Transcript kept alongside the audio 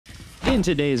In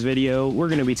today's video, we're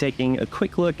going to be taking a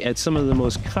quick look at some of the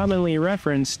most commonly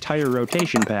referenced tire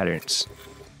rotation patterns.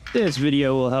 This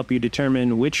video will help you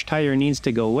determine which tire needs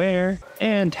to go where,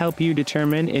 and help you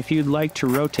determine if you'd like to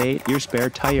rotate your spare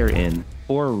tire in.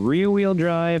 For rear-wheel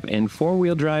drive and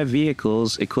four-wheel drive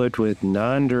vehicles equipped with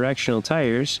non-directional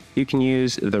tires, you can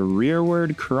use the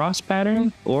rearward cross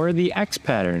pattern or the X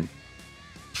pattern.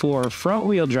 For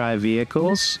front-wheel drive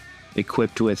vehicles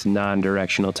equipped with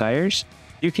non-directional tires,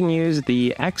 you can use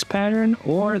the X pattern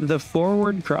or the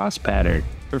forward cross pattern.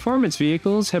 Performance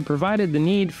vehicles have provided the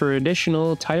need for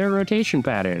additional tire rotation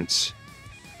patterns.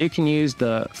 You can use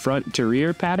the front to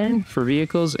rear pattern for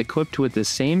vehicles equipped with the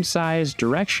same size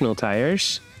directional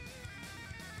tires.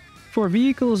 For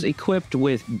vehicles equipped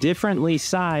with differently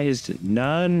sized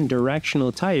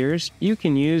non-directional tires, you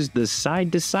can use the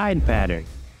side-to-side pattern.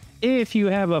 If you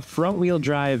have a front-wheel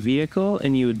drive vehicle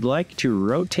and you would like to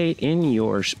rotate in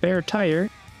your spare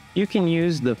tire, you can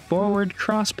use the forward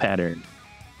cross pattern.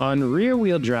 On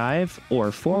rear-wheel drive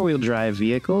or four-wheel drive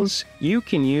vehicles, you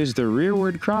can use the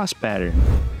rearward cross pattern.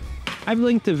 I've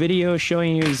linked the video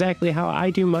showing you exactly how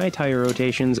I do my tire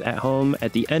rotations at home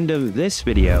at the end of this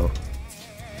video.